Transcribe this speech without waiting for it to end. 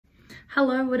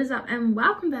Hello, what is up, and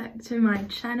welcome back to my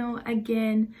channel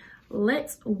again.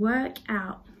 Let's work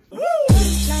out.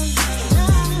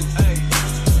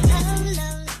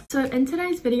 So in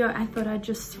today's video, I thought I'd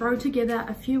just throw together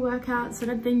a few workouts that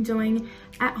I've been doing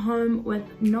at home with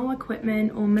no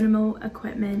equipment or minimal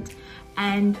equipment,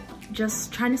 and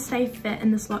just trying to stay fit in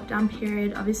this lockdown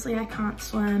period. Obviously I can't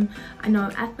swim. I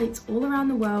know athletes all around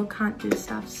the world can't do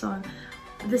stuff, so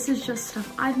this is just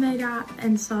stuff I've made up,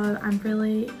 and so I'm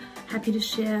really happy to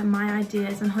share my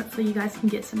ideas, and hopefully you guys can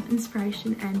get some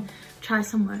inspiration and try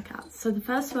some workouts. So the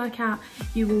first workout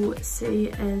you will see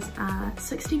is a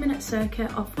 60-minute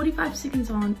circuit of 45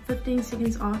 seconds on, 15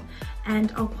 seconds off,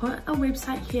 and I'll put a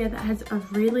website here that has a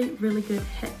really good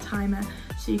HIIT timer,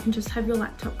 so you can just have your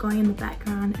laptop going in the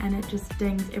background and it just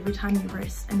dings every time you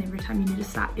rest and every time you need to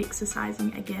start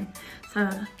exercising again. So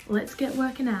let's get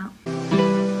working out.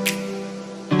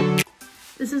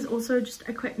 This is also just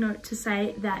a quick note to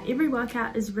say that every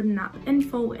workout is written up in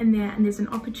full in there, and there's an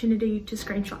opportunity to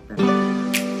screenshot them.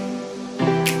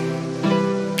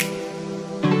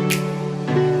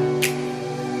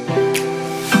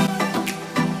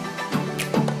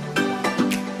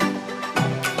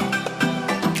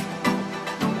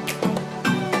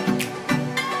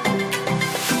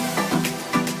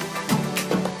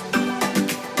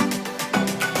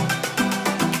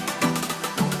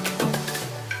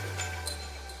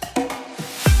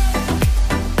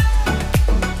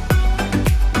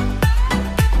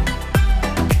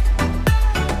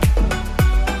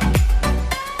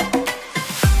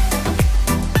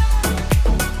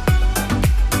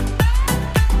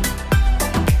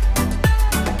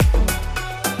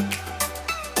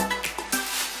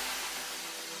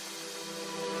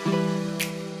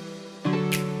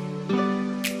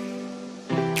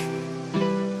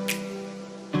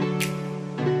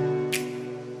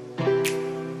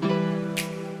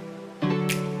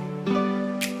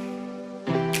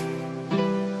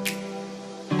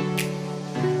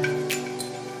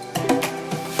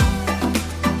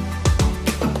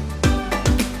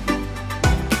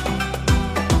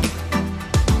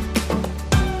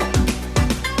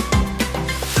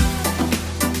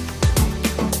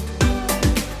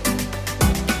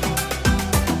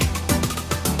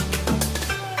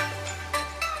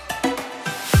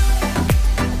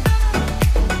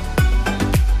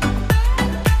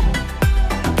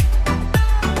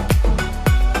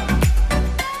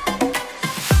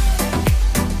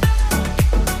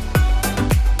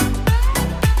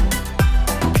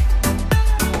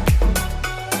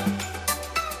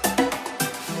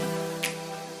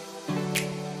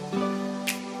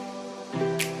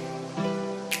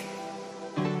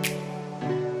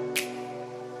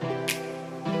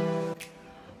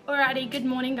 Alrighty, good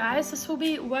morning guys. This will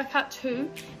be workout 2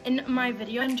 in my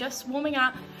video. I'm just warming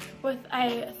up with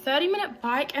a 30-minute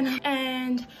bike, and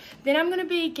then I'm going to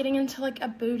be getting into like a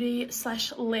booty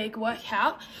 / leg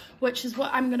workout, which is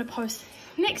what I'm going to post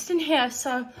next in here.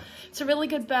 So it's a really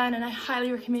good burn and I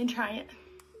highly recommend trying it.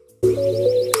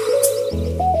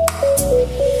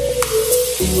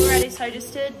 Alrighty, so I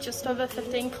just did just over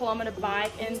 15-kilometer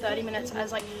bike in 30 minutes.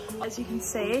 As you can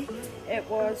see, it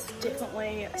was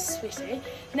definitely sweaty.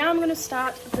 Now I'm going to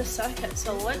start the circuit,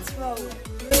 so let's roll.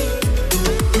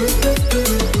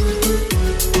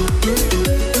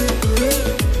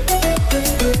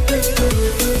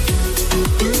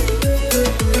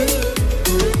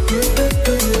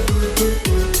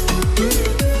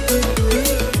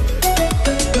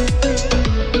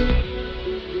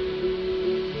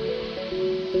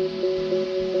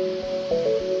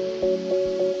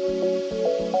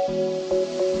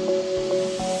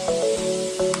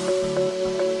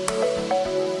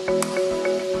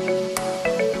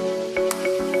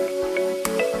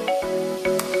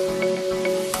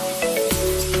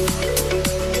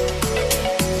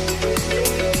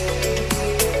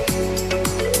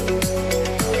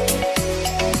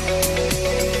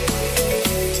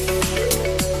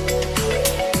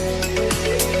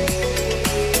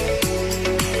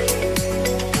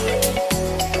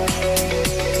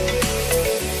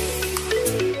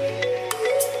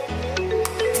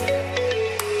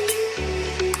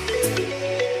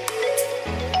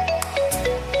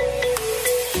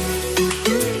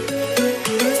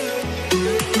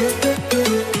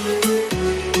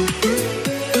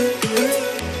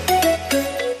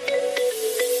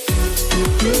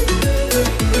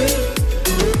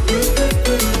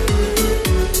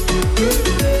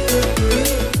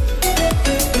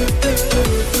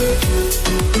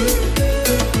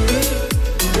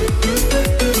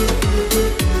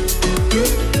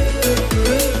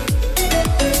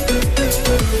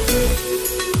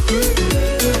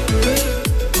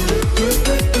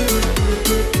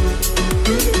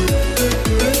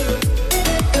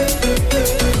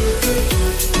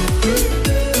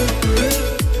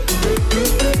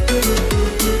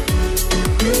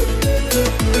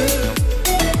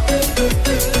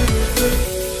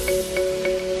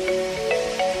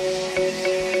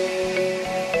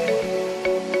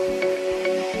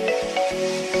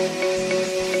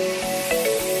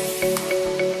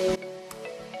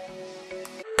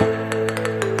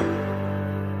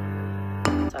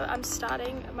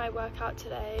 starting my workout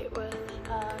today with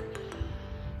a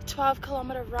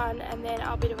 12-kilometer run, and then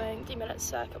I'll be doing 10-minute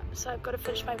circuit. So I've got to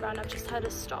finish my run. I've just had to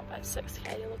stop at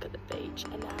 6k to look at the beach,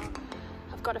 and now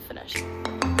I've got to finish.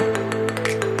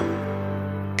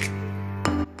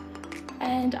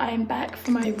 And I'm back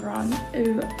for my run.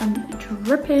 Ooh, I'm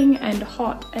dripping and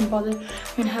hot and bothered. I'm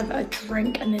gonna have a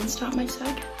drink and then start my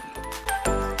circuit.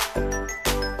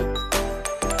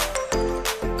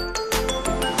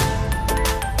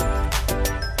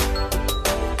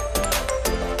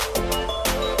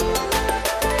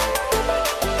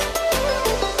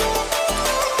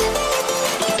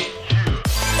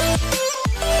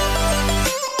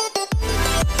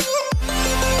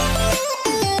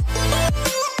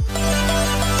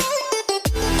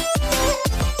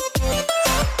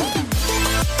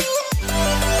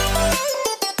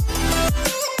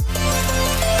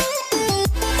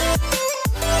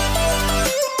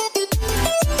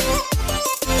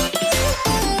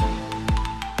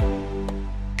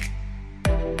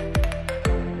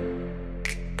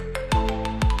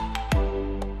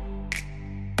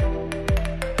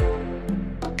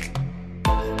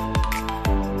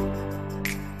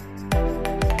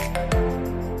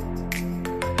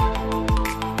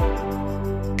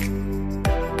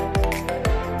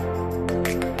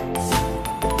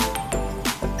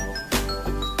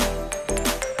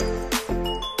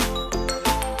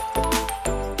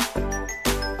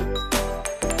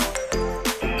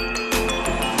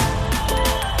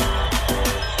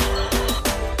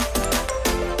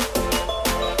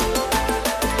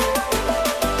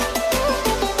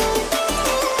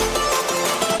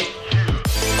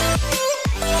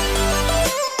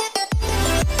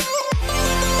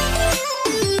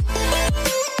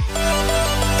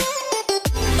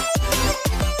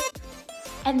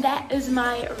 And that is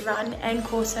my run and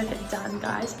core circuit done,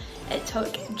 guys. It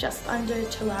took just under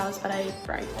 2 hours, but I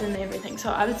braked and everything.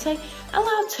 So I would say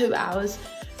allow 2 hours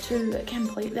to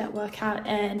complete that workout,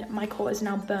 and my core is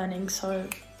now burning, so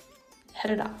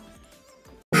hit it up.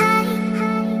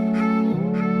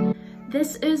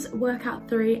 This is workout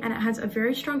 3, and it has a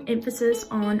very strong emphasis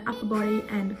on upper body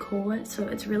and core, so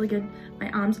it's really good. My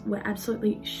arms were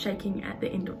absolutely shaking at the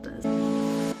end of this.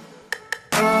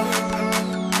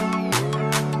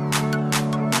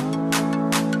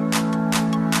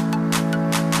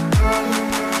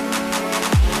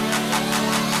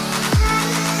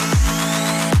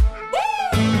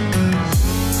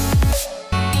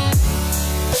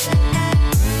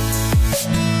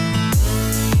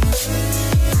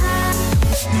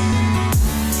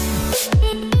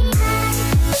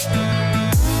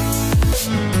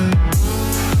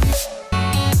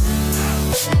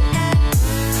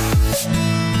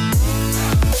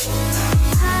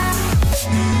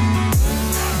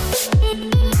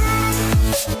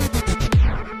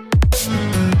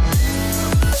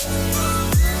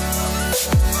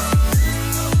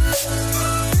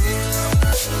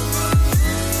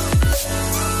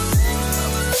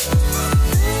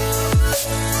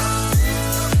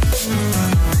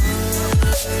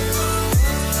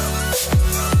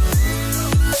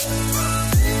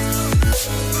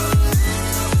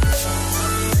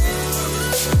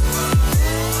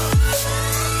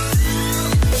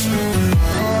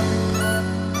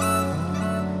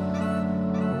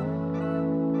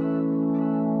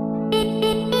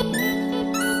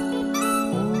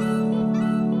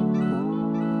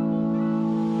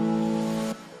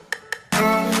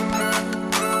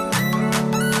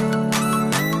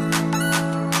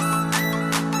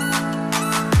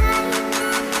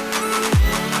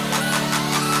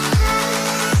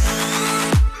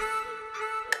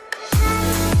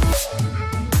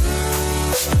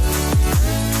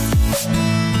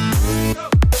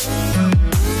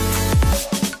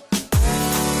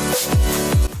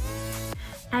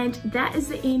 And that is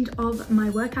the end of my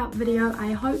workout video.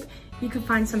 I hope you could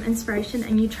find some inspiration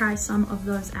and you try some of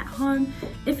those at home.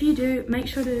 If you do, make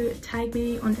sure to tag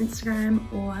me on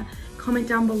Instagram or comment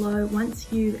down below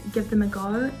once you give them a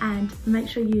go, and make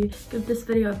sure you give this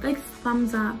video a big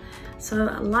thumbs up. So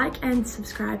like and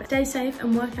subscribe. Stay safe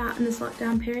and work out in this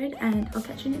lockdown period, and I'll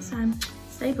catch you next time.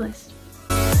 Stay blessed.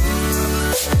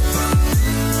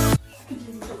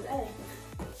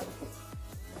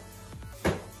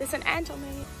 There's an ant on me.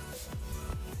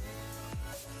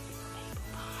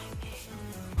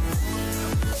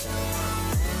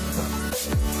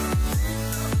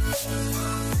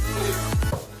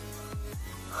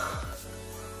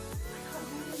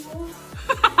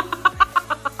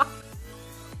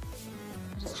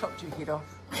 I just chopped your head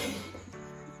off.